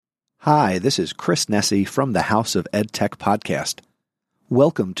Hi, this is Chris Nesi from the House of EdTech podcast.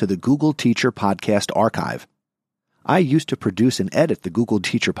 Welcome to the Google Teacher Podcast Archive. I used to produce and edit the Google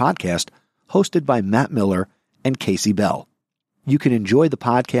Teacher Podcast, hosted by Matt Miller and Casey Bell. You can enjoy the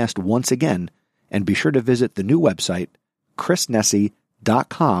podcast once again, and be sure to visit the new website,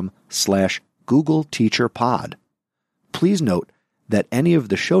 chrisnesi.com/Google Teacher Pod. Please note that any of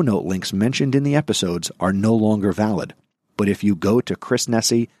the show note links mentioned in the episodes are no longer valid, but if you go to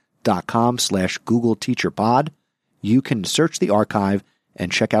chrisnesi.com/Google Teacher Pod, you can search the archive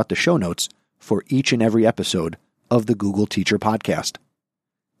and check out the show notes for each and every episode of the Google Teacher Podcast.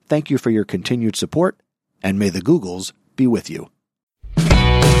 Thank you for your continued support, and may the Googles be with you.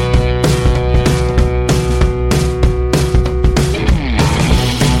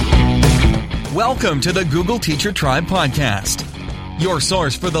 Welcome to the Google Teacher Tribe Podcast, your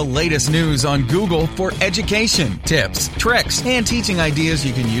source for the latest news on Google for education, tips, tricks, and teaching ideas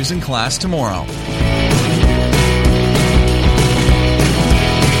you can use in class tomorrow.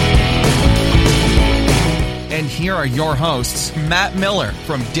 And here are your hosts, Matt Miller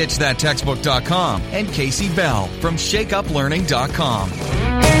from DitchThatTextbook.com and Casey Bell from ShakeUpLearning.com.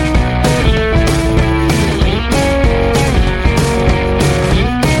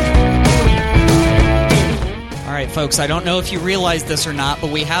 All right, folks, I don't know if you realize this or not, but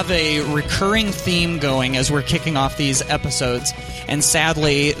we have a recurring theme going as we're kicking off these episodes. And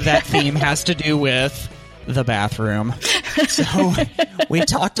sadly, that theme has to do with the bathroom. So we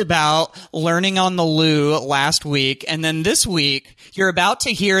talked about learning on the loo last week. And then this week, you're about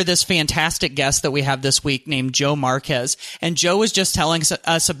to hear this fantastic guest that we have this week named Joe Marquez. And Joe was just telling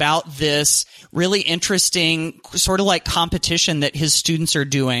us about this really interesting sort of like competition that his students are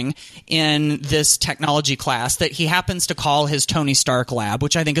doing in this technology class that he happens to call his Tony Stark lab,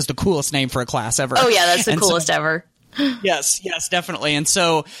 which I think is the coolest name for a class ever. Oh yeah, that's the coolest ever. Yes, definitely. And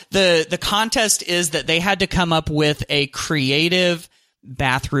so the contest is that they had to come up with a creative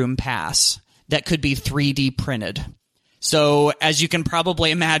bathroom pass that could be 3D printed. So as you can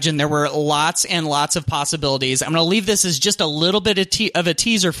probably imagine, there were lots and lots of possibilities. I'm going to leave this as just a little bit of a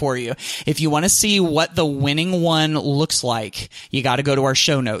teaser for you. If you want to see what the winning one looks like, you got to go to our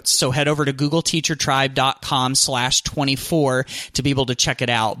show notes. So head over to googleteachertribe.com/24 to be able to check it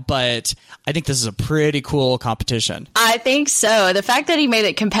out. But I think this is a pretty cool competition. I think so. The fact that he made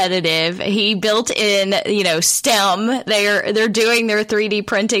it competitive, he built in, STEM. They're doing their 3D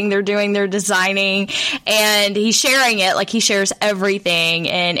printing, they're doing their designing, and he's sharing it. Like, he shares everything,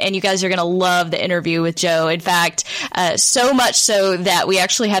 and you guys are going to love the interview with Joe. In fact, so much so that we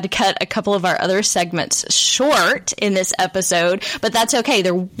actually had to cut a couple of our other segments short in this episode, but that's okay.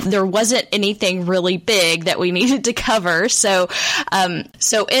 There wasn't anything really big that we needed to cover. So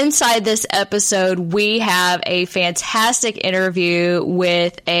inside this episode, we have a fantastic interview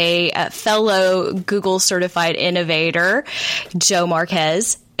with a fellow Google certified innovator, Joe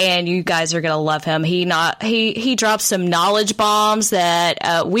Marquez. And you guys are going to love him. He drops some knowledge bombs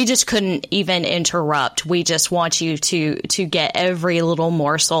that we just couldn't even interrupt. We just want you to get every little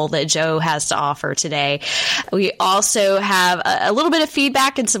morsel that Joe has to offer today. We also have a little bit of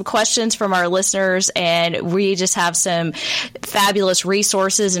feedback and some questions from our listeners, and we just have some fabulous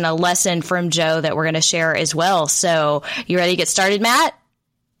resources and a lesson from Joe that we're going to share as well. So you ready to get started, Matt?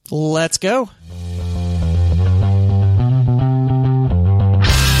 Let's go.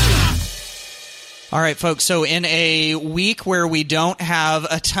 All right, folks, so in a week where we don't have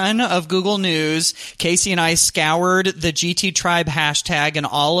a ton of Google news, Casey and I scoured the GT Tribe hashtag and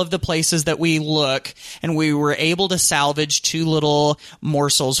all of the places that we look, and we were able to salvage two little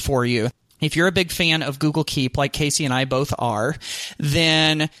morsels for you. If you're a big fan of Google Keep, like Casey and I both are,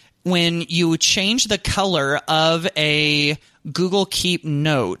 then when you change the color of a Google Keep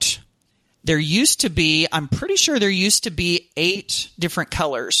note, I'm pretty sure there used to be 8 different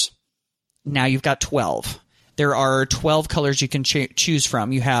colors. Now you've got 12. There are 12 colors you can choose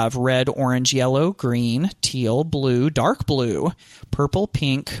from. You have red, orange, yellow, green, teal, blue, dark blue, purple,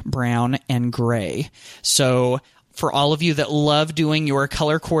 pink, brown, and gray. So for all of you that love doing your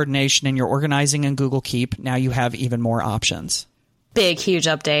color coordination and your organizing in Google Keep, now you have even more options. Big, huge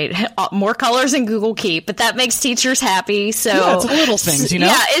update. More colors in Google Keep, but that makes teachers happy. So yeah, it's the little things,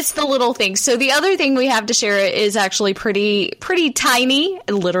 Yeah, it's the little things. So the other thing we have to share is actually pretty tiny,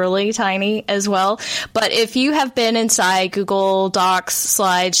 literally tiny as well. But if you have been inside Google Docs,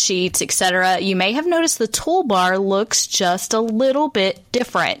 Slides, Sheets, etc., you may have noticed the toolbar looks just a little bit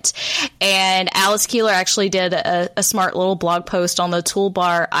different. And Alice Keeler actually did a smart little blog post on the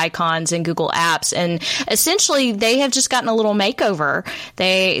toolbar icons in Google Apps. And essentially, they have just gotten a little makeover. over.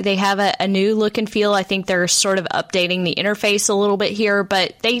 They have a new look and feel. I think they're sort of updating the interface a little bit here,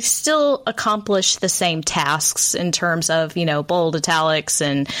 but they still accomplish the same tasks in terms of, bold italics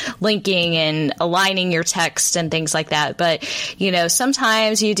and linking and aligning your text and things like that. But,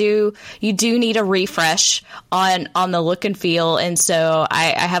 sometimes you do need a refresh on the look and feel. And so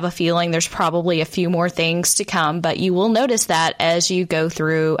I have a feeling there's probably a few more things to come, but you will notice that as you go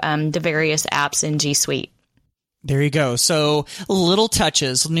through the various apps in G Suite. There you go. So little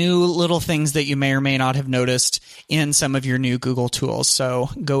touches, new little things that you may or may not have noticed in some of your new Google tools. So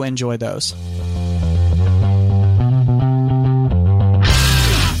go enjoy those.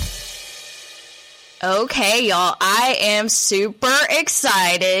 Okay, y'all, I am super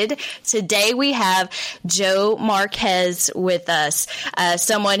excited. Today we have Joe Marquez with us,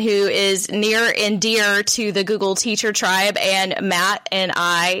 someone who is near and dear to the Google Teacher Tribe, and Matt and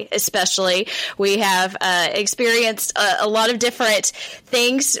I especially. We have experienced a lot of different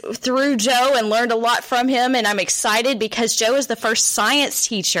things through Joe and learned a lot from him, and I'm excited because Joe is the first science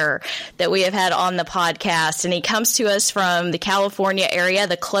teacher that we have had on the podcast, and he comes to us from the California area,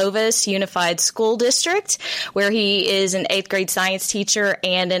 the Clovis Unified School District, where he is an 8th grade science teacher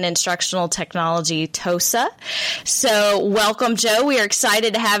and an instructional technology TOSA. So welcome, Joe. We are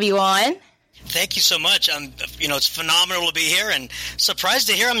excited to have you on. Thank you so much. It's phenomenal to be here and surprised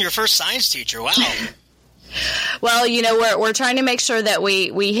to hear I'm your first science teacher. Wow. Well, we're trying to make sure that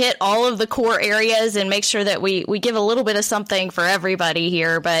we hit all of the core areas and make sure that we give a little bit of something for everybody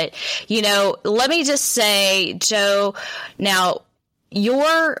here. But, let me just say, Joe, now,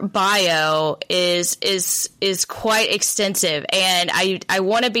 your bio is quite extensive, and I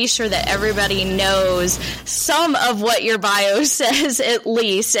want to be sure that everybody knows some of what your bio says at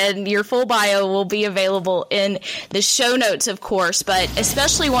least, and your full bio will be available in the show notes, of course, but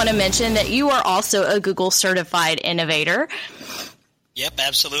especially want to mention that you are also a Google certified innovator. Yep,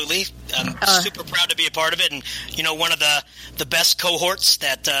 absolutely. I'm super proud to be a part of it, and, one of the best cohorts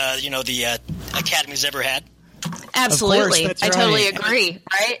that, the Academy's ever had. Absolutely. Course, I totally agree.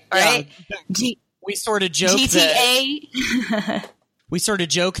 Right? Yeah. We sort of joke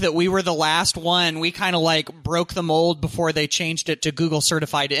that we were the last one. We kind of broke the mold before they changed it to Google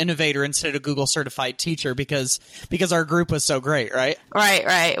Certified Innovator instead of Google Certified Teacher because our group was so great, right?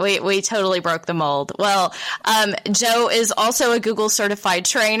 Right. We totally broke the mold. Well, Joe is also a Google Certified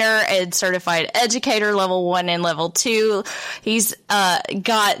Trainer and Certified Educator Level 1 and Level 2. He's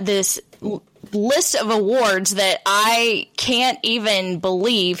got this list of awards that I can't even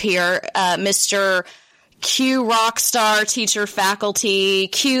believe here. Mr. Q Rockstar Teacher Faculty,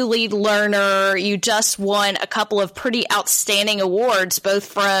 Q Lead Learner. You just won a couple of pretty outstanding awards, both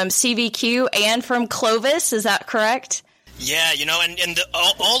from CVQ and from Clovis. Is that correct? Yeah, and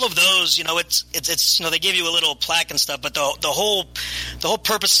all of those, it's they give you a little plaque and stuff, but the whole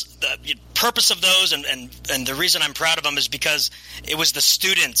purpose of those and the reason I'm proud of them is because it was the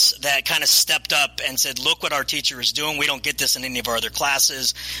students that kind of stepped up and said, look what our teacher is doing. We don't get this in any of our other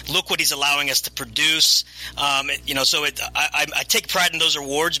classes. Look what he's allowing us to produce. So I take pride in those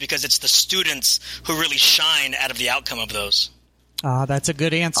awards because it's the students who really shine out of the outcome of those. That's a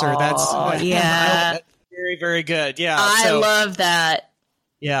good answer. Yeah. Very, very good. Yeah. I love that.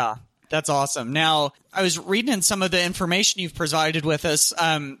 Yeah. That's awesome. Now, I was reading in some of the information you've provided with us,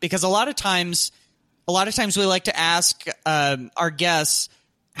 because a lot of times we like to ask our guests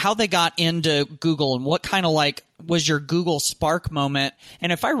how they got into Google and what kind of was your Google Spark moment.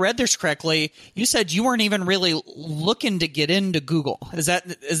 And if I read this correctly, you said you weren't even really looking to get into Google. Is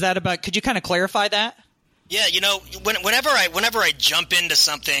that about? Could you kind of clarify that? Yeah, whenever I jump into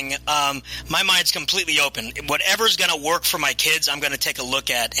something, my mind's completely open. Whatever's going to work for my kids, I'm going to take a look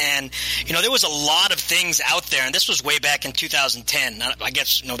at. And, there was a lot of things out there, and this was way back in 2010. I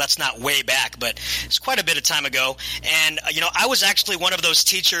guess, that's not way back, but it's quite a bit of time ago. And, I was actually one of those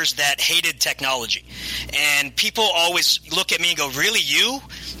teachers that hated technology. And people always look at me and go, really, you?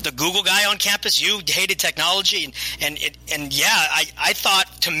 The Google guy on campus, you hated technology? And I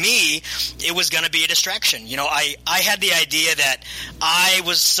thought, to me, it was going to be a distraction. I had the idea that I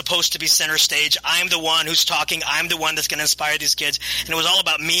was supposed to be center stage. I'm the one who's talking. I'm the one that's going to inspire these kids. And it was all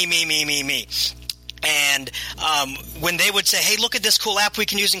about me. And when they would say, hey, look at this cool app we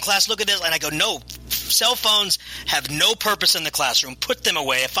can use in class, look at this. And I go, no, cell phones have no purpose in the classroom. Put them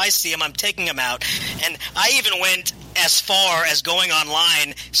away. If I see them, I'm taking them out. And I even went as far as going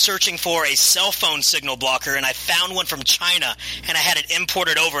online searching for a cell phone signal blocker, and I found one from China, and I had it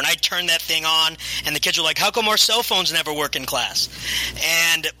imported over, and I turned that thing on, and the kids were like, how come our cell phones never work in class?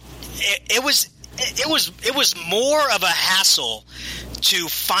 And it was more of a hassle to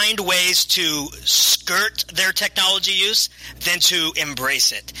find ways to skirt their technology use than to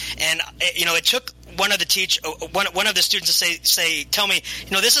embrace it. And it took one of the students to tell me,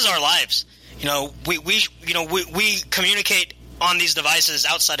 this is our lives. We communicate on these devices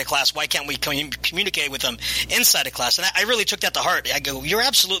outside of class. Why can't we communicate with them inside of class? And I really took that to heart. I go, you're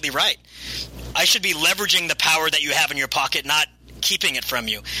absolutely right. I should be leveraging the power that you have in your pocket, not keeping it from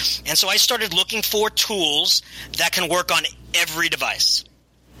you. And so I started looking for tools that can work on every device.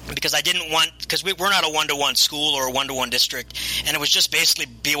 Because we're not a one-to-one school or a one-to-one district, and it was just basically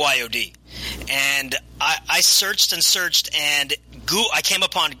BYOD. And I searched and searched, and I came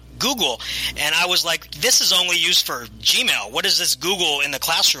upon Google, and I was like, this is only used for Gmail. What is this Google in the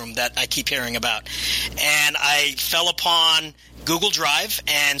classroom that I keep hearing about? And I fell upon Google Drive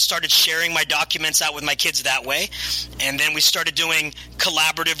and started sharing my documents out with my kids that way. And then we started doing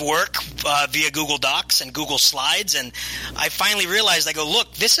collaborative work via Google Docs and Google Slides. And I finally realized, I go,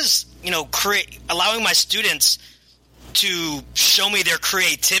 look, this is, allowing my students to show me their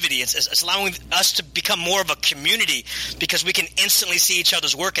creativity. It's allowing us to become more of a community because we can instantly see each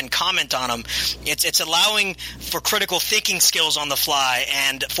other's work and comment on them. It's allowing for critical thinking skills on the fly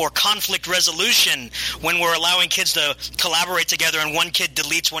and for conflict resolution when we're allowing kids to collaborate together and one kid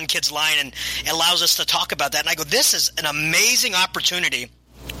deletes one kid's line and allows us to talk about that. And I go, this is an amazing opportunity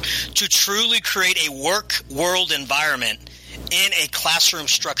to truly create a work world environment in a classroom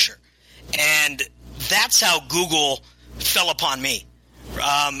structure. And that's how Google fell upon me.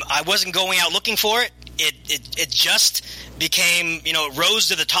 I wasn't going out looking for it. It just became, it rose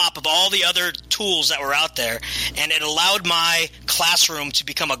to the top of all the other tools that were out there, and it allowed my classroom to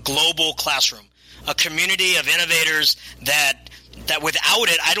become a global classroom, a community of innovators that without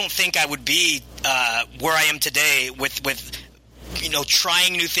it, I don't think I would be where I am today with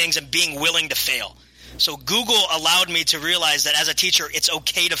trying new things and being willing to fail. So Google allowed me to realize that as a teacher, it's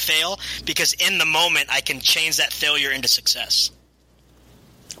okay to fail because in the moment I can change that failure into success.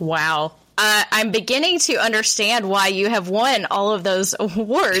 Wow. I'm beginning to understand why you have won all of those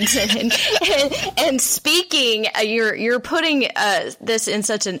awards. And speaking, you're putting this in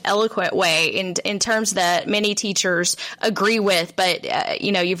such an eloquent way in terms that many teachers agree with. But,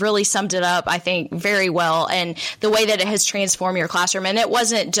 you've really summed it up, I think, very well. And the way that it has transformed your classroom. And it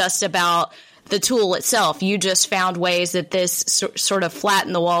wasn't just about the tool itself. You just found ways that this sort of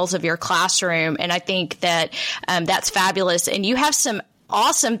flattened the walls of your classroom. And I think that that's fabulous. And you have some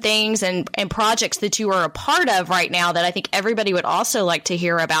awesome things and projects that you are a part of right now that I think everybody would also like to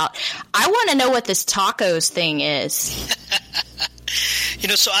hear about. I want to know what this tacos thing is.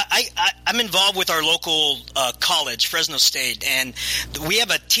 So I'm involved with our local college, Fresno State, and we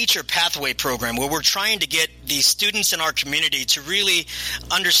have a teacher pathway program where we're trying to get the students in our community to really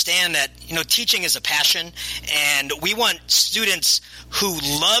understand that, teaching is a passion, and we want students who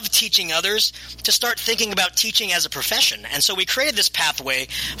love teaching others to start thinking about teaching as a profession. And so we created this pathway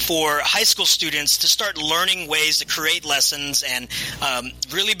for high school students to start learning ways to create lessons and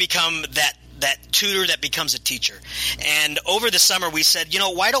really become that tutor that becomes a teacher. And over the summer we said,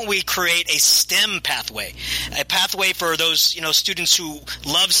 why don't we create a STEM pathway, a pathway for those, students who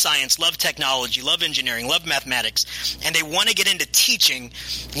love science, love technology, love engineering, love mathematics, and they want to get into teaching.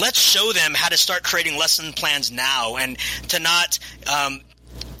 Let's show them how to start creating lesson plans now and to not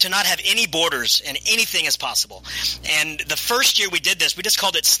have any borders and anything is possible. And the first year we did this, we just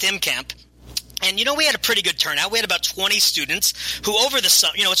called it STEM Camp. And, we had a pretty good turnout. We had about 20 students who over the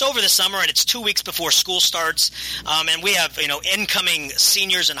summer, it's over the summer and it's 2 weeks before school starts. And we have, incoming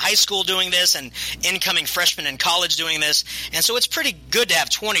seniors in high school doing this and incoming freshmen in college doing this. And so it's pretty good to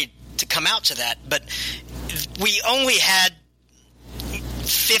have 20 to come out to that. But we only had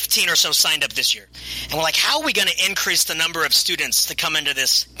 15 or so signed up this year. And we're like, how are we going to increase the number of students to come into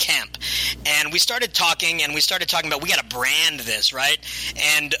this camp? And we started talking about we got to brand this, right?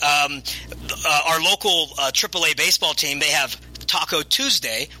 And our local AAA baseball team, they have Taco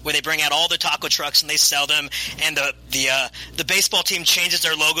Tuesday, where they bring out all the taco trucks and they sell them. And the baseball team changes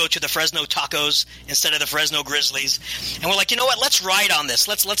their logo to the Fresno Tacos instead of the Fresno Grizzlies. And we're like, you know what? Let's ride on this.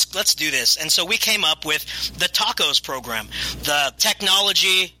 Let's do this. And so we came up with the Tacos program, the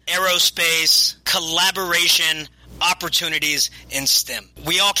technology, aerospace, collaboration opportunities in STEM.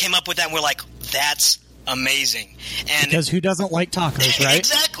 We all came up with that, and we're like, that's amazing. And because who doesn't like tacos, right?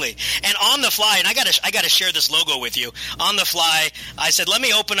 Exactly. And on the fly, and I gotta share this logo with you. On the fly, I said, let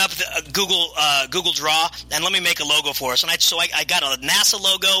me open up the Google Draw and let me make a logo for us. And I got a NASA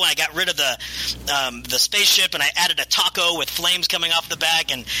logo, and I got rid of the spaceship, and I added a taco with flames coming off the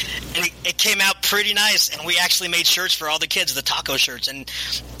back, and it came out pretty nice. And we actually made shirts for all the kids, the taco shirts. And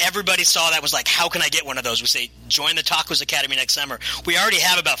everybody saw that, was like, how can I get one of those? We say, join the Tacos Academy next summer. We already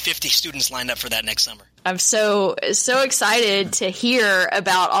have about 50 students lined up for that next summer. I'm so excited to hear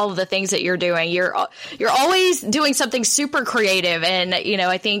about all of the things that you're doing. You're always doing something super creative, and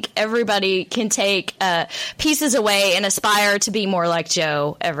I think everybody can take pieces away and aspire to be more like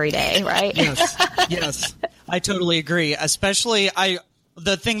Joe every day, right? Yes, I totally agree. Especially,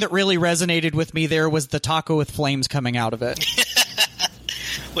 the thing that really resonated with me there was the taco with flames coming out of it.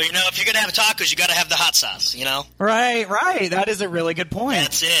 Well, if you're going to have tacos, you got to have the hot sauce, Right. That is a really good point.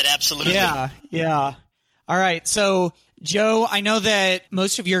 That's it, absolutely. Yeah. All right, so Joe, I know that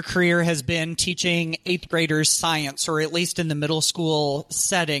most of your career has been teaching 8th graders science, or at least in the middle school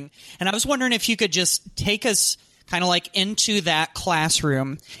setting. And I was wondering if you could just take us kind of like into that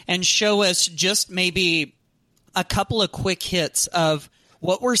classroom and show us just maybe a couple of quick hits of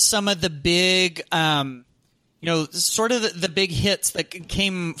what were some of the big, sort of the big hits that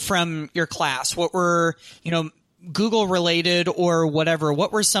came from your class. What were, Google related or whatever?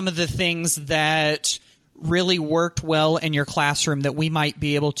 What were some of the things that really worked well in your classroom that we might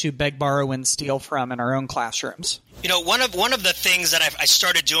be able to beg, borrow, and steal from in our own classrooms? One of the things that I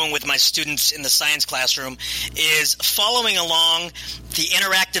started doing with my students in the science classroom is following along the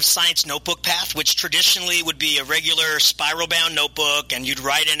interactive science notebook path, which traditionally would be a regular spiral-bound notebook, and you'd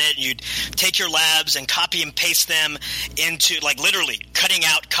write in it, you'd take your labs and copy and paste them into, like, literally cutting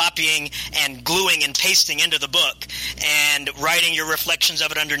out, copying, and gluing and pasting into the book, and writing your reflections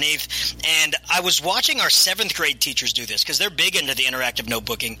of it underneath. And I was watching our 7th grade teachers do this, because they're big into the interactive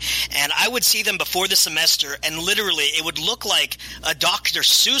notebooking, and I would see them before the semester, and literally it would look like a Dr.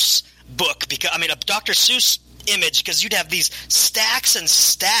 Seuss book, a Dr. Seuss image, because you'd have these stacks and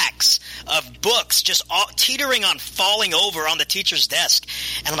stacks of books just all teetering on falling over on the teacher's desk.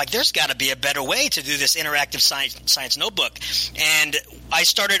 And I'm like, there's got to be a better way to do this interactive science notebook. And I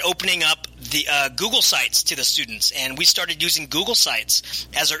started opening up the Google Sites to the students, and we started using Google Sites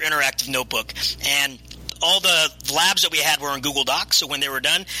as our interactive notebook. And all the labs that we had were in Google Docs, so when they were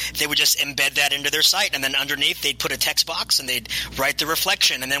done, they would just embed that into their site, and then underneath they'd put a text box and they'd write the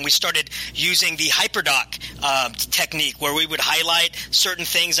reflection. And then we started using the hyperdoc technique, where we would highlight certain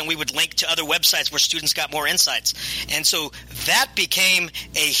things and we would link to other websites where students got more insights. And so that became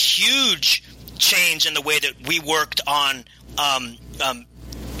a huge change in the way that we worked on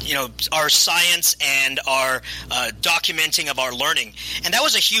our science and our documenting of our learning. And that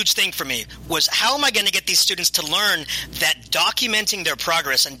was a huge thing for me, was how am I going to get these students to learn that documenting their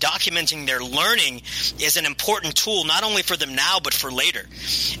progress and documenting their learning is an important tool, not only for them now, but for later.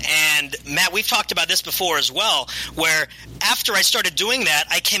 And Matt, we've talked about this before as well, where after I started doing that,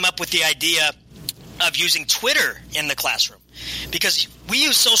 I came up with the idea of using Twitter in the classroom. Because we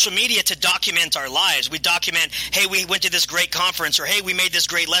use social media to document our lives. We document, hey, we went to this great conference, or hey, we made this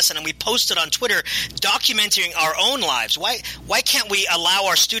great lesson, and we post it on Twitter, documenting our own lives. Why can't we allow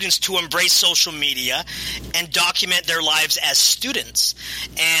our students to embrace social media and document their lives as students?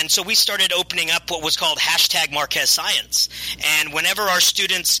 And so we started opening up what was called hashtag Marquez Science. And whenever our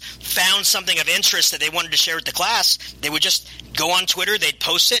students found something of interest that they wanted to share with the class, they would just go on Twitter, they'd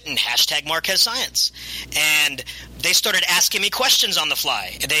post it, and hashtag Marquez Science. And they started asking me questions on the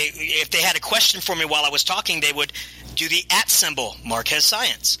fly. If they had a question for me while I was talking, they would do the @ symbol, Marquez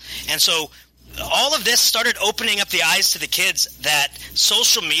Science. And so all of this started opening up the eyes to the kids that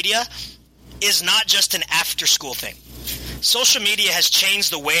social media is not just an after-school thing. Social media has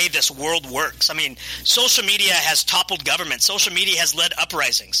changed the way this world works. I mean, social media has toppled government. Social media has led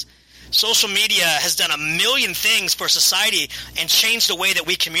uprisings. Social media has done a million things for society and changed the way that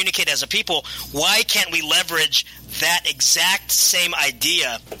we communicate as a people. Why can't we leverage that exact same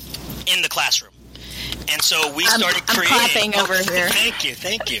idea in the classroom? And so we started creating. I'm clapping over here. Thank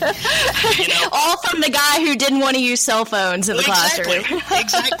you. All from the guy who didn't want to use cell phones in the classroom.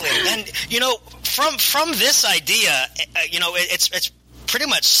 Exactly. And from this idea, it's pretty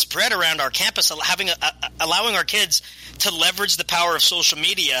much spread around our campus, allowing our kids to leverage the power of social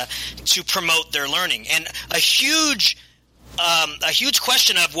media to promote their learning. And a huge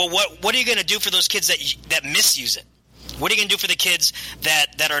question of, well, what are you going to do for those kids that misuse it? What are you going to do for the kids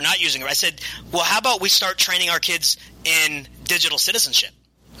that are not using it? I said, well, how about we start training our kids in digital citizenship?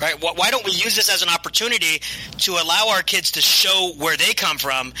 Right? Why don't we use this as an opportunity to allow our kids to show where they come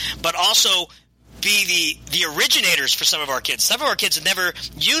from, but also be the originators for some of our kids. Some of our kids have never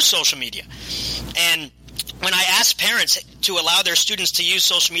used social media. And when I asked parents to allow their students to use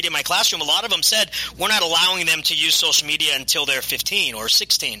social media in my classroom, a lot of them said, we're not allowing them to use social media until they're 15 or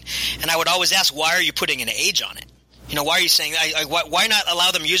 16. And I would always ask, why are you putting an age on it? Why are you saying that? Why not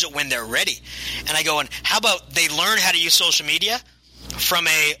allow them to use it when they're ready? And I go, and how about they learn how to use social media from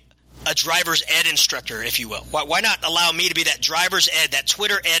a driver's ed instructor, if you will? Why not allow me to be that driver's ed, that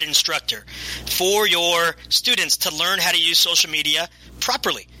Twitter ed instructor for your students to learn how to use social media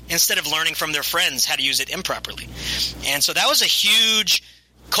properly instead of learning from their friends how to use it improperly? And so that was a huge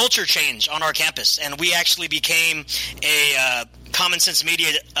culture change on our campus, and we actually became a Common Sense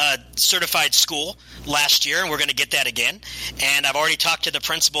Media certified school last year, and we're going to get that again. And I've already talked to the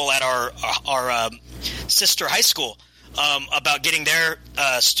principal at our sister high school about getting their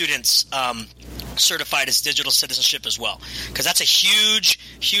students certified as digital citizenship as well, because that's a huge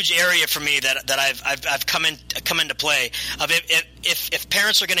area for me that I've come into play. Of if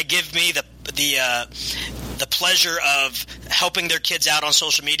parents are going to give me the pleasure of helping their kids out on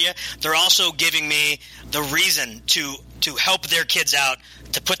social media, they're also giving me the reason to help their kids out,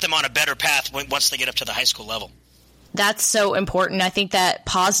 to put them on a better path once they get up to the high school level. That's so important. I think that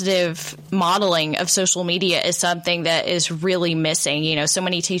positive modeling of social media is something that is really missing. So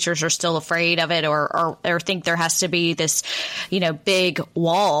many teachers are still afraid of it or think there has to be this, big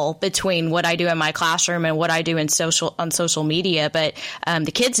wall between what I do in my classroom and what I do on social media. But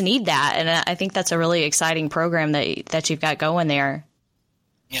the kids need that. And I think that's a really exciting program that you've got going there.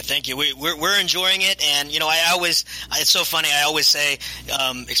 Yeah, thank you. We're enjoying it, and it's so funny. I always say,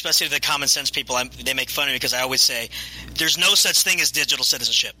 especially to the common sense people, they make fun of me because I always say, "There's no such thing as digital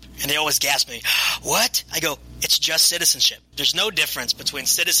citizenship," and they always gasp me. What? I go, it's just citizenship. There's no difference between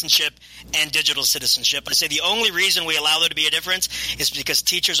citizenship and digital citizenship. I say the only reason we allow there to be a difference is because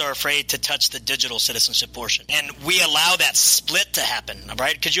teachers are afraid to touch the digital citizenship portion, and we allow that split to happen.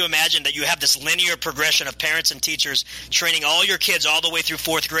 Right? Could you imagine that you have this linear progression of parents and teachers training all your kids all the way through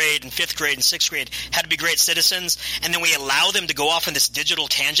 4th grade and 5th grade and 6th grade how to be great citizens, and then we allow them to go off on this digital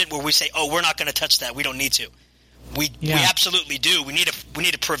tangent where we say, oh, we're not going to touch that. We don't need to. We absolutely do. We need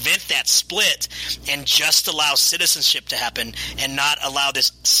to prevent that split and just allow citizenship to happen and not allow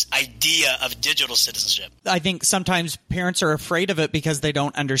this idea of digital citizenship. I think sometimes parents are afraid of it because they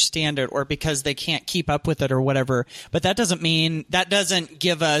don't understand it or because they can't keep up with it or whatever. But that doesn't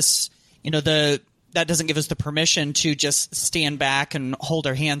give us, that doesn't give us the permission to just stand back and hold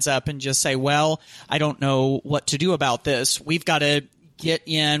our hands up and just say, well, I don't know what to do about this. We've got to get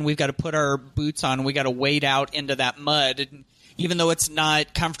in. We've got to put our boots on. We got to wade out into that mud. And even though it's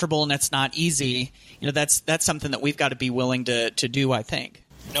not comfortable and it's not easy, that's something that we've got to be willing to do, I think.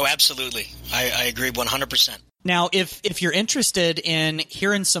 No, absolutely. I agree 100%. Now, if you're interested in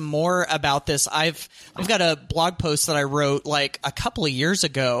hearing some more about this, I've got a blog post that I wrote like a couple of years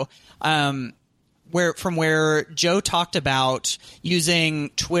ago, where Joe talked about using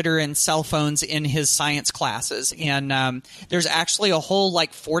Twitter and cell phones in his science classes. And there's actually a whole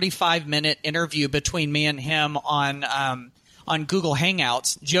 45-minute interview between me and him on Google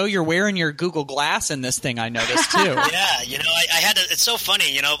Hangouts. Joe, you're wearing your Google Glass in this thing, I noticed, too. Yeah, I had to – it's so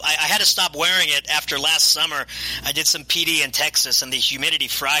funny. I had to stop wearing it after last summer. I did some PD in Texas, and the humidity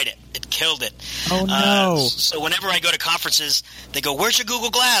fried it. It killed it. Oh, no. So whenever I go to conferences, they go, where's your Google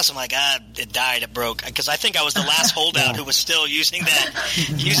Glass? I'm like, it died. It broke. Because I think I was the last holdout who was still using that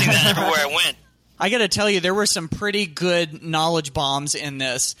everywhere I went. I got to tell you, there were some pretty good knowledge bombs in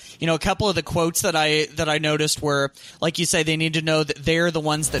this. A couple of the quotes that I noticed were, like you say, they need to know that they're the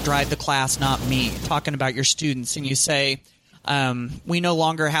ones that drive the class, not me. Talking about your students, and you say, we no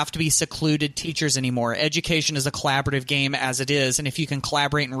longer have to be secluded teachers anymore. Education is a collaborative game as it is, and if you can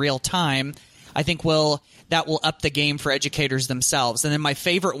collaborate in real time, I think that will up the game for educators themselves. And then my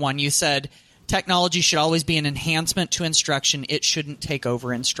favorite one, you said, technology should always be an enhancement to instruction. It shouldn't take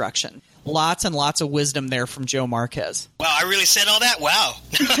over instruction. Lots and lots of wisdom there from Joe Marquez. Wow, I really said all that? Wow.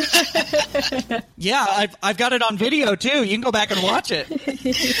 Yeah, I've got it on video, too. You can go back and watch it.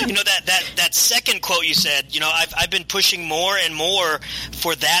 That second quote you said, I've been pushing more and more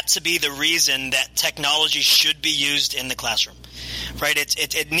for that to be the reason that technology should be used in the classroom. Right?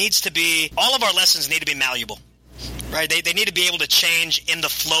 It needs to be – all of our lessons need to be malleable. Right? They need to be able to change in the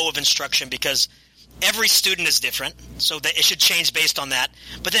flow of instruction because every student is different, so that it should change based on that.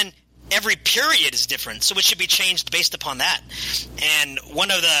 But then every period is different, so it should be changed based upon that. And one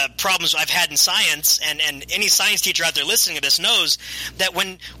of the problems I've had in science, and any science teacher out there listening to this knows, that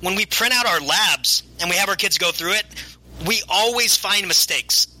when we print out our labs and we have our kids go through it, we always find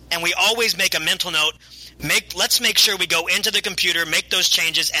mistakes, and we always make a mental note. Let's make sure we go into the computer, make those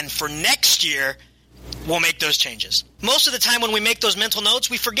changes, and for next year – we'll make those changes. Most of the time when we make those mental notes,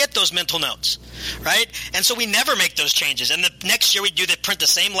 we forget those mental notes, right? And so we never make those changes. And the next year we print the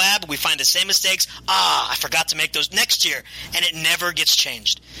same lab, we find the same mistakes. I forgot to make those next year. And it never gets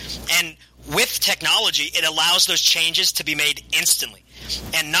changed. And with technology, it allows those changes to be made instantly.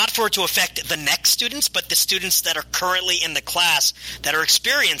 And not for it to affect the next students, but the students that are currently in the class that are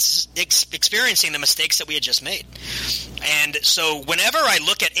experiencing the mistakes that we had just made. And so whenever I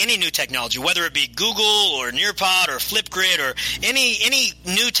look at any new technology, whether it be Google or Nearpod or Flipgrid or any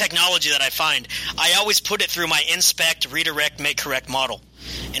new technology that I find, I always put it through my inspect, redirect, make correct model.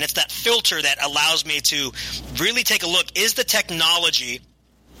 And it's that filter that allows me to really take a look. Is the technology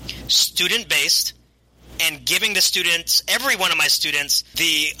student-based and giving the students, every one of my students,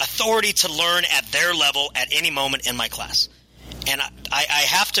 the authority to learn at their level at any moment in my class? And I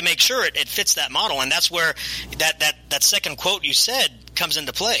have to make sure it fits that model. And that's where that second quote you said comes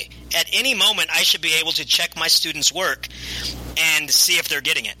into play. At any moment, I should be able to check my students' work and see if they're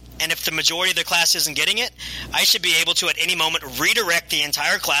getting it. And if the majority of the class isn't getting it, I should be able to, at any moment, redirect the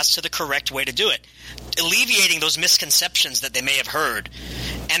entire class to the correct way to do it, alleviating those misconceptions that they may have heard.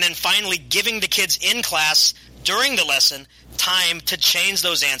 And then finally giving the kids in class during the lesson time to change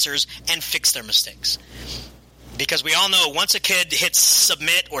those answers and fix their mistakes. Because we all know once a kid hits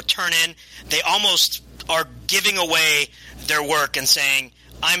submit or turn in, they almost are giving away their work and saying,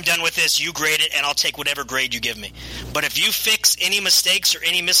 I'm done with this, you grade it, and I'll take whatever grade you give me. But if you fix any mistakes or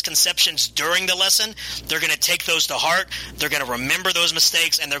any misconceptions during the lesson, they're going to take those to heart, they're going to remember those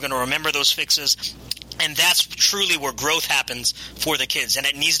mistakes, and they're going to remember those fixes. And that's truly where growth happens for the kids. And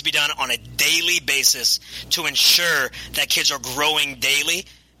it needs to be done on a daily basis to ensure that kids are growing daily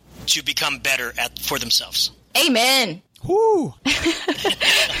to become better for themselves. Amen. Woo.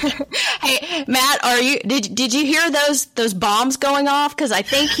 Hey, Matt, did you hear those bombs going off? Because I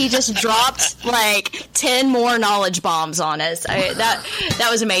think he just dropped like 10 more knowledge bombs on us. That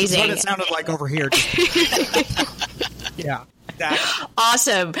was amazing. That's what it sounded like over here. Yeah.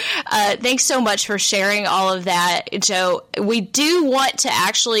 Awesome. Thanks so much for sharing all of that, Joe. We do want to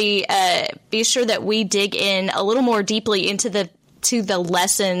actually be sure that we dig in a little more deeply into the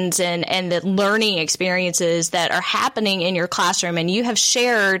lessons and the learning experiences that are happening in your classroom. And you have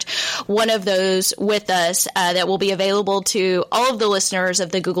shared one of those with us that will be available to all of the listeners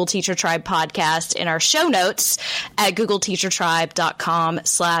of the Google Teacher Tribe podcast in our show notes at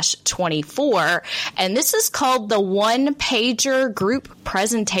googleteachertribe.com/24. And this is called the one-pager group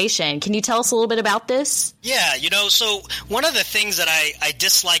presentation. Can you tell us a little bit about this? Yeah, so one of the things that I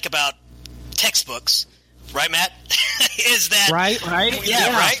dislike about textbooks, right, Matt? Is that right?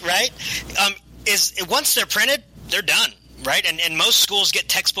 Yeah. Right. Is once they're printed, they're done, right? And most schools get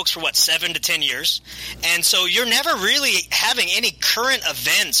textbooks for 7 to 10 years, and so you're never really having any current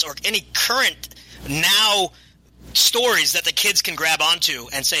events or any current now stories that the kids can grab onto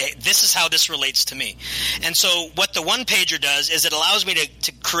and say, hey, this is how this relates to me. And so what the one pager does is it allows me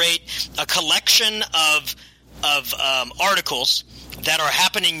to create a collection of articles that are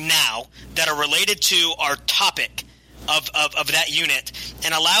happening now that are related to our topic of that unit,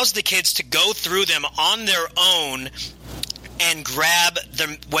 and allows the kids to go through them on their own and grab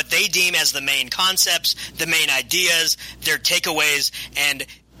what they deem as the main concepts, the main ideas, their takeaways, and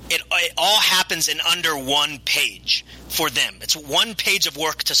it all happens in under one page for them. It's one page of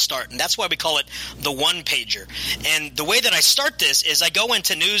work to start, and that's why we call it the one-pager. And the way that I start this is I go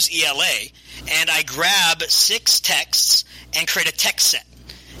into News ELA, and I grab 6 texts and create a text set.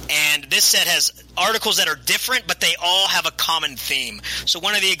 And this set has articles that are different, but they all have a common theme. So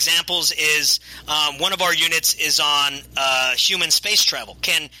one of the examples is one of our units is on human space travel.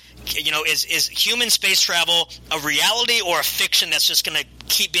 Is human space travel a reality or a fiction that's just going to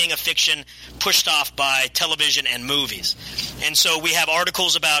keep being a fiction pushed off by television and movies? And so we have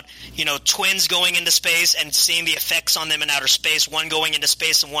articles about, twins going into space and seeing the effects on them in outer space, one going into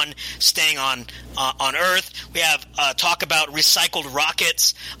space and one staying on Earth. We have talk about recycled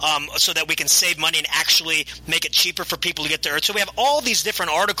rockets so that we can save money and actually make it cheaper for people to get to Earth. So we have all these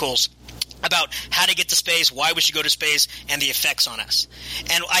different articles about how to get to space, why we should go to space, and the effects on us.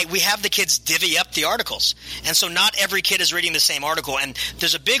 And we have the kids divvy up the articles. And so not every kid is reading the same article, and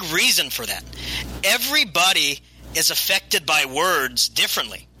there's a big reason for that. Everybody is affected by words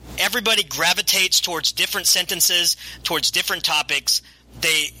differently. Everybody gravitates towards different sentences, towards different topics,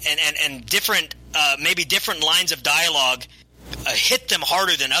 and different, maybe different lines of dialogue hit them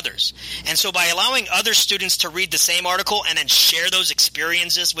harder than others. And so by allowing other students to read the same article and then share those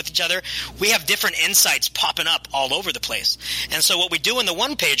experiences with each other, we have different insights popping up all over the place. And so what we do in the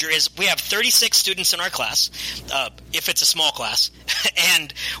one pager is we have 36 students in our class, if it's a small class,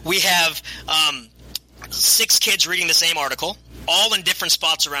 and we have 6 kids reading the same article. all in different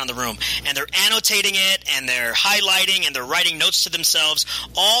spots around the room. And they're annotating it, and they're highlighting, and they're writing notes to themselves,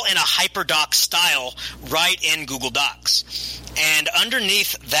 all in a HyperDoc style right in Google Docs. And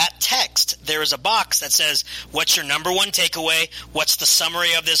underneath that text, there is a box that says, what's your number one takeaway, what's the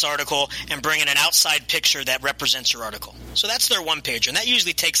summary of this article, and bring in an outside picture that represents your article. So that's their one-pager, and that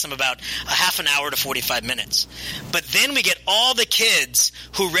usually takes them about a half an hour to 45 minutes. But then we get all the kids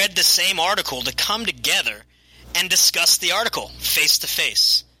who read the same article to come together and discuss the article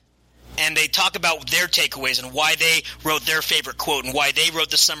face-to-face. And they talk about their takeaways and why they wrote their favorite quote and why they wrote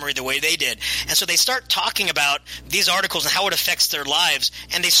the summary the way they did. And so they start talking about these articles and how it affects their lives,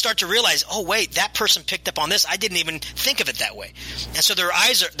 and they start to realize, oh, wait, that person picked up on this. I didn't even think of it that way. And so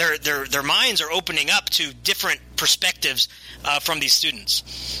their minds are opening up to different perspectives from these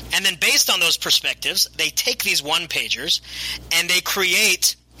students. And then based on those perspectives, they take these one-pagers and they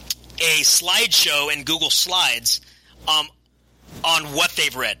create a slideshow in Google Slides on what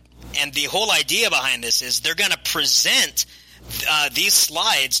they've read. And the whole idea behind this is they're going to present these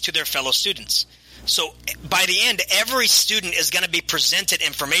slides to their fellow students. So by the end, every student is going to be presented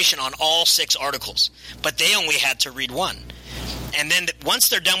information on all 6 articles, but they only had to read one. And then once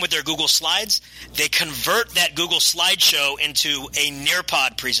they're done with their Google Slides, they convert that Google slideshow into a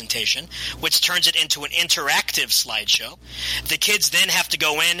Nearpod presentation, which turns it into an interactive slideshow. The kids then have to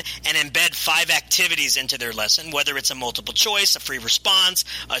go in and embed 5 activities into their lesson, whether it's a multiple choice, a free response,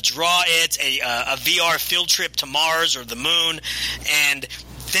 a draw it, a VR field trip to Mars or the moon, and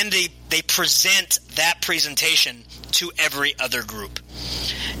then they present that presentation to every other group.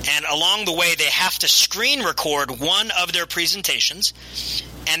 And along the way, they have to screen record one of their presentations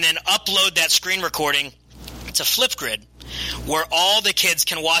and then upload that screen recording to Flipgrid, where all the kids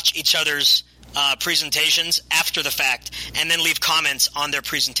can watch each other's presentations after the fact and then leave comments on their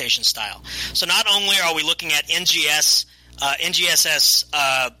presentation style. So not only are we looking at NGSS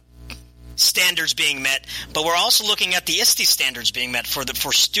standards being met, but we're also looking at the ISTE standards being met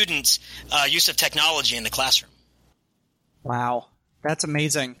for students' use of technology in the classroom. Wow, that's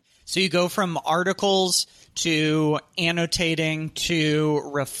amazing. So you go from articles to annotating to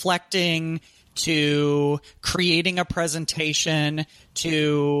reflecting to creating a presentation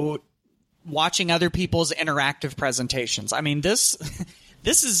to watching other people's interactive presentations. I mean, this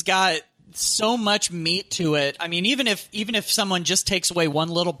has got so much meat to it. I mean, even if someone just takes away one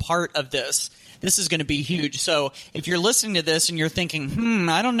little part of this is going to be huge. So if you're listening to this and you're thinking,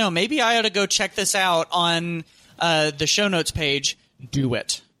 I don't know, maybe I ought to go check this out on the show notes page, do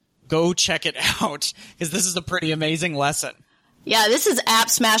it. Go check it out, because this is a pretty amazing lesson. Yeah, this is app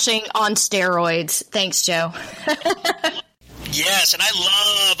smashing on steroids. Thanks, Joe. Yes, and I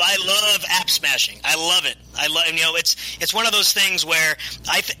love app smashing. I love it. It's one of those things where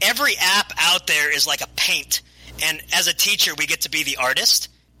every app out there is like a paint, and as a teacher, we get to be the artist.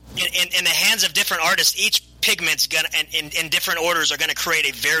 In the hands of different artists, each pigment's gonna, in different orders, are going to create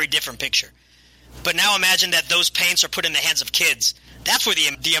a very different picture. But now imagine that those paints are put in the hands of kids. That's where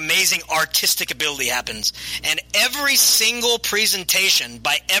the amazing artistic ability happens. And every single presentation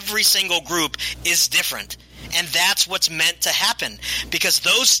by every single group is different. And that's what's meant to happen, because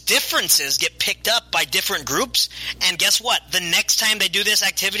those differences get picked up by different groups. And guess what? The next time they do this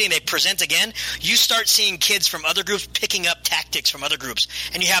activity and they present again, you start seeing kids from other groups picking up tactics from other groups.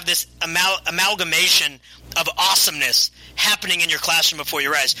 And you have this amalgamation of awesomeness happening in your classroom before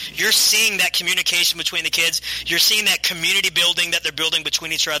your eyes. You're seeing that communication between the kids. You're seeing that community building that they're building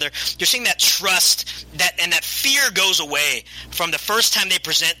between each other. You're seeing that trust, and that fear goes away from the first time they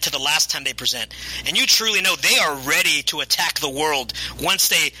present to the last time they present. And you truly know they are ready to attack the world once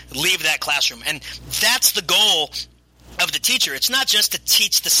they leave that classroom. And that's the goal of the teacher. It's not just to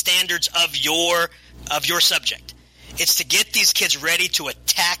teach the standards of your subject. It's to get these kids ready to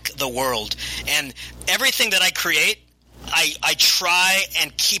attack the world. And everything that I create, I try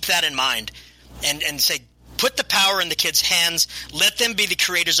and keep that in mind and say, put the power in the kids' hands. Let them be the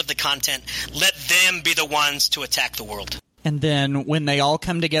creators of the content. Let them be the ones to attack the world. And then when they all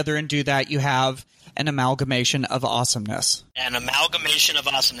come together and do that, you have an amalgamation of awesomeness. An amalgamation of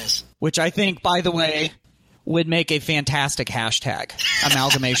awesomeness. Which I think, by the way, would make a fantastic hashtag.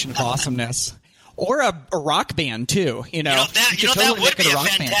 Amalgamation of awesomeness. Or a rock band, too. That would be a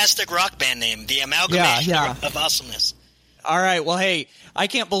fantastic rock band name. The amalgamation of awesomeness. All right. Well, hey, I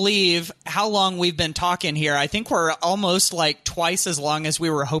can't believe how long we've been talking here. I think we're almost like twice as long as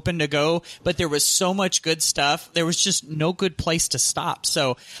we were hoping to go, but there was so much good stuff. There was just no good place to stop.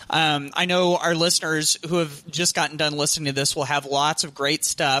 So I know our listeners who have just gotten done listening to this will have lots of great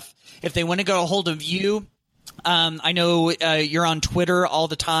stuff. If they want to get a hold of you, I know you're on Twitter all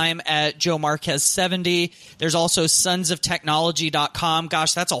the time at Joe Marquez 70. There's also sonsoftechnology.com.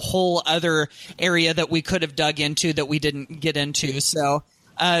 Gosh, that's a whole other area that we could have dug into that we didn't get into. So,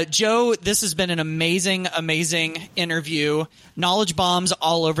 Joe, this has been an amazing, amazing interview. Knowledge bombs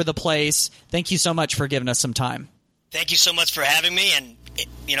all over the place. Thank you so much for giving us some time. Thank you so much for having me, and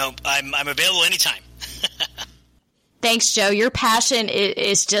I'm available anytime. Thanks, Joe. Your passion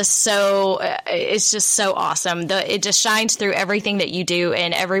is just so awesome. It just shines through everything that you do,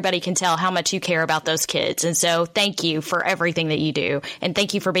 and everybody can tell how much you care about those kids. And so thank you for everything that you do, and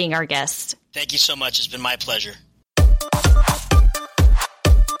thank you for being our guest. Thank you so much. It's been my pleasure.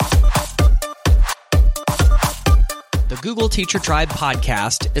 The Google Teacher Tribe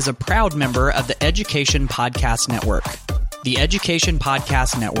podcast is a proud member of the Education Podcast Network. The Education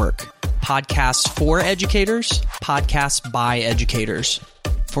Podcast Network. Podcasts for educators, podcasts by educators.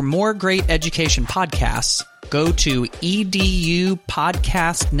 For more great education podcasts, go to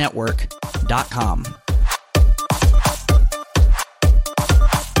edupodcastnetwork.com.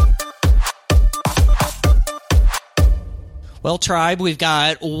 Well, Tribe, we've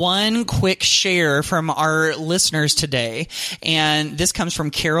got one quick share from our listeners today, and this comes from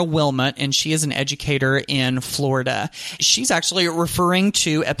Kara Wilmot, and she is an educator in Florida. She's actually referring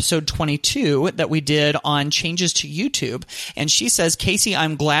to episode 22 that we did on changes to YouTube, and she says, Casey,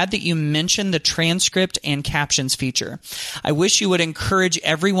 I'm glad that you mentioned the transcript and captions feature. I wish you would encourage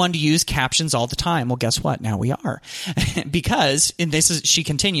everyone to use captions all the time. Well, guess what? Now we are. Because, and this is, she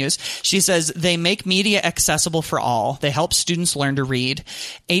continues, she says, they make media accessible for all. They help students learn to read.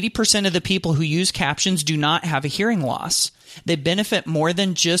 80% of the people who use captions do not have a hearing loss. They benefit more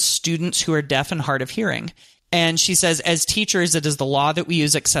than just students who are deaf and hard of hearing. And she says, as teachers, it is the law that we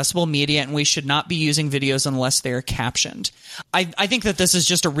use accessible media, and we should not be using videos unless they are captioned. I think that this is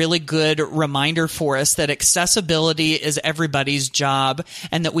just a really good reminder for us that accessibility is everybody's job,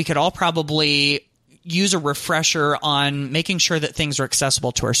 and that we could all probably use a refresher on making sure that things are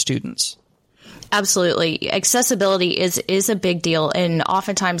accessible to our students. Absolutely. Accessibility is a big deal. And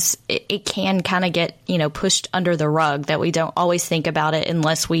oftentimes it can kind of get, pushed under the rug, that we don't always think about it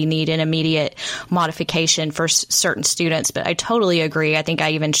unless we need an immediate modification for certain students. But I totally agree. I think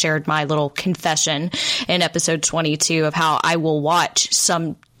I even shared my little confession in episode 22 of how I will watch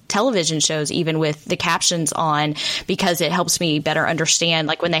some television shows even with the captions on, because it helps me better understand,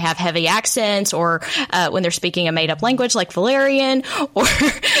 like when they have heavy accents, or when they're speaking a made up language like Valerian, or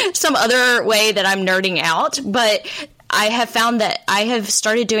some other way that I'm nerding out. But I have found that I have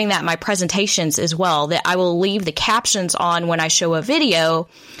started doing that in my presentations as well, that I will leave the captions on when I show a video,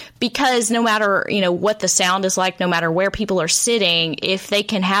 because no matter, what the sound is like, no matter where people are sitting, if they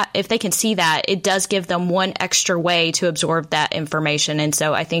can see that, it does give them one extra way to absorb that information. And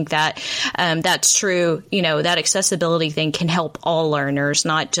so I think that that's true. That accessibility thing can help all learners,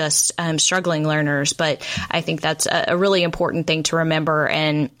 not just struggling learners. But I think that's a really important thing to remember.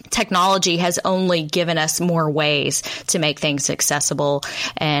 And technology has only given us more ways to make things accessible.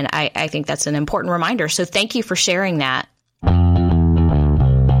 And I think that's an important reminder. So thank you for sharing that.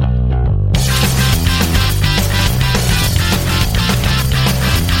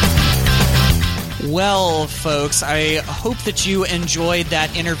 Well, folks, I hope that you enjoyed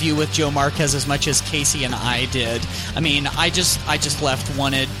that interview with Joe Marquez as much as Casey and I did. I mean, I just left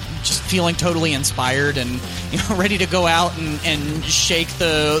just feeling totally inspired and ready to go out and shake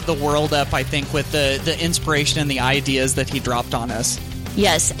the world up, I think, with the inspiration and the ideas that he dropped on us.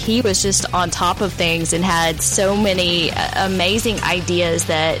 Yes, he was just on top of things and had so many amazing ideas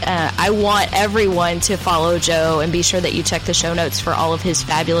that I want everyone to follow Joe, and be sure that you check the show notes for all of his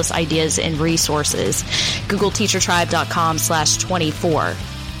fabulous ideas and resources. GoogleTeacherTribe.com/24.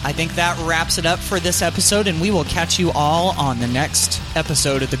 I think that wraps it up for this episode, and we will catch you all on the next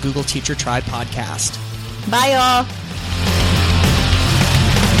episode of the Google Teacher Tribe podcast. Bye, y'all.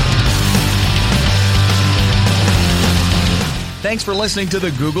 Thanks for listening to the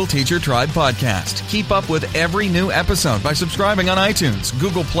Google Teacher Tribe podcast. Keep up with every new episode by subscribing on iTunes,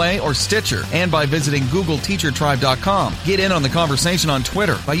 Google Play, or Stitcher, and by visiting GoogleTeacherTribe.com. Get in on the conversation on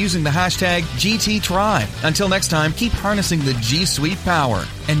Twitter by using the hashtag GTTribe. Until next time, keep harnessing the G Suite power,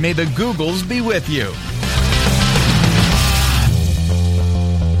 and may the Googles be with you.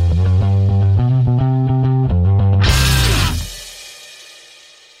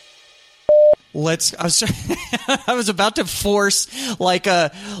 I was about to force like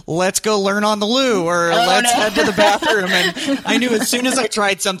a let's go learn on the loo, or let's head to the bathroom, and I knew as soon as I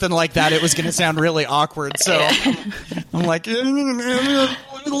tried something like that it was going to sound really awkward, so I'm like,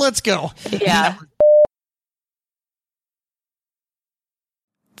 let's go. Yeah.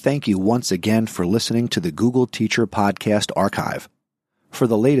 Thank you once again for listening to the Google Teacher Podcast Archive. For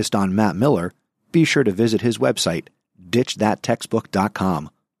the latest on Matt Miller, be sure to visit his website, ditchthattextbook.com.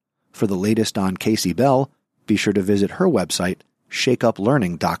 For the latest on Casey Bell, be sure to visit her website,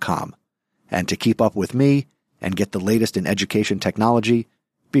 shakeuplearning.com. And to keep up with me and get the latest in education technology,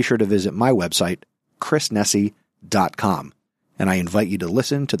 be sure to visit my website, chrisnessy.com. And I invite you to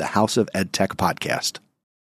listen to the House of EdTech podcast.